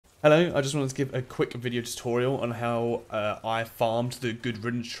Hello, I just wanted to give a quick video tutorial on how I farmed the Good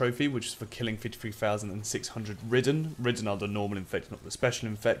Riddance trophy, which is for killing 53,600 Ridden. Ridden are the normal infected, not the special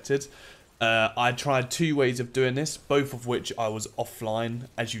infected. I tried two ways of doing this, both of which I was offline,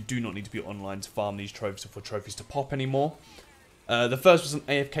 as you do not need to be online to farm these trophies or for trophies to pop anymore. The first was an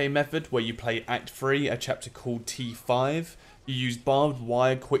AFK method, where you play Act 3, a chapter called T5. You use barbed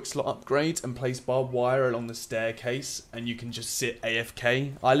wire quick slot upgrade and place barbed wire along the staircase, and you can just sit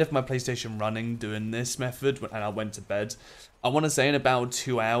AFK. I left my PlayStation running doing this method and I went to bed. I want to say in about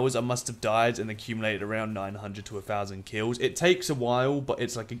 2 hours I must have died and accumulated around 900 to 1,000 kills. It takes a while, but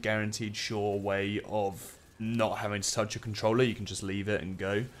it's like a guaranteed sure way of not having to touch your controller. You can just leave it and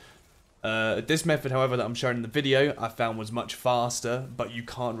go. This method, however, that I'm showing in the video, I found was much faster, but you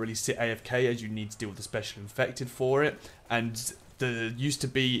can't really sit AFK as you need to deal with the special infected for it. And there used to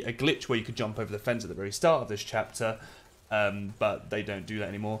be a glitch where you could jump over the fence at the very start of this chapter, but they don't do that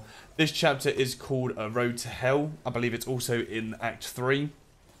anymore. This chapter is called A Road to Hell. I believe it's also in Act 3.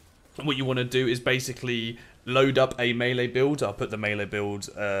 What you want to do is basically load up a melee build. I'll put the melee build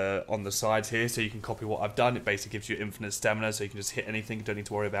on the side here so you can copy what I've done. It basically gives you infinite stamina, so you can just hit anything. You don't need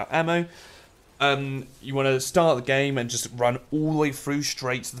to worry about ammo. You want to start the game and just run all the way through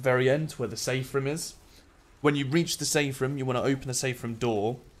straight to the very end where the safe room is. When you reach the safe room, you want to open the safe room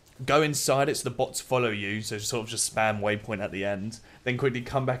door. Go inside it so the bots follow you, so sort of just spam waypoint at the end. Then quickly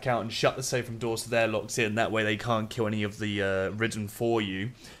come back out and shut the safe room door so they're locked in. That way they can't kill any of the Ridden for you.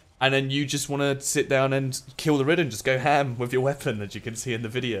 And then you just want to sit down and kill the Riddance, just go ham with your weapon, as you can see in the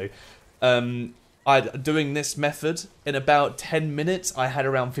video. Doing this method, in about 10 minutes, I had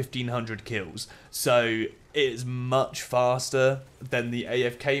around 1,500 kills. So it is much faster than the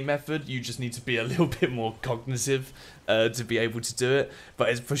AFK method. You just need to be a little bit more cognitive to be able to do it. But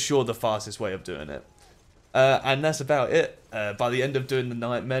it's for sure the fastest way of doing it. And that's about it. By the end of doing the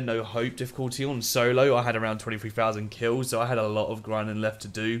Nightmare No Hope difficulty on solo, I had around 23,000 kills, so I had a lot of grinding left to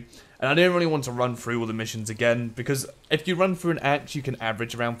do. And I didn't really want to run through all the missions again, because if you run through an act, you can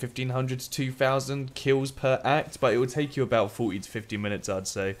average around 1,500 to 2,000 kills per act, but it will take you about 40 to 50 minutes, I'd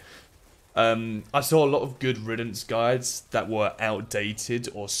say. I saw a lot of good Riddance guides that were outdated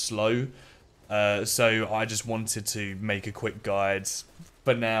or slow, so I just wanted to make a quick guide,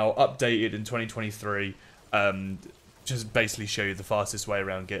 but now updated in 2023. Just basically show you the fastest way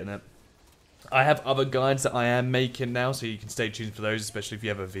around getting it. I have other guides that I am making now, so you can stay tuned for those, especially if you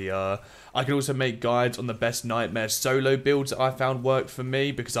have a VR. I can also make guides on the best Nightmare solo builds that I found worked for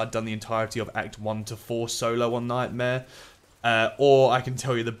me, because I'd done the entirety of Act 1 to 4 solo on Nightmare. Or I can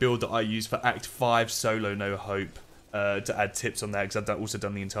tell you the build that I use for Act 5 solo No Hope, to add tips on that, because I've also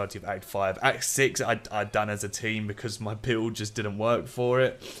done the entirety of Act 5. Act 6 I'd done as a team because my build just didn't work for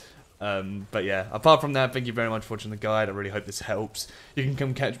it. But yeah, apart from that, thank you very much for watching the guide. I really hope this helps. You can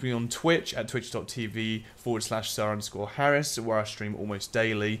come catch me on Twitch at twitch.tv/Sir_Harris, where I stream almost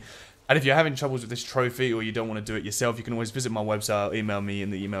daily. And if you're having troubles with this trophy or you don't want to do it yourself, you can always visit my website or email me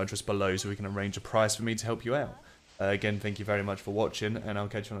in the email address below so we can arrange a price for me to help you out. Again, thank you very much for watching, and I'll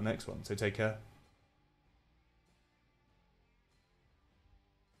catch you on the next one. So take care.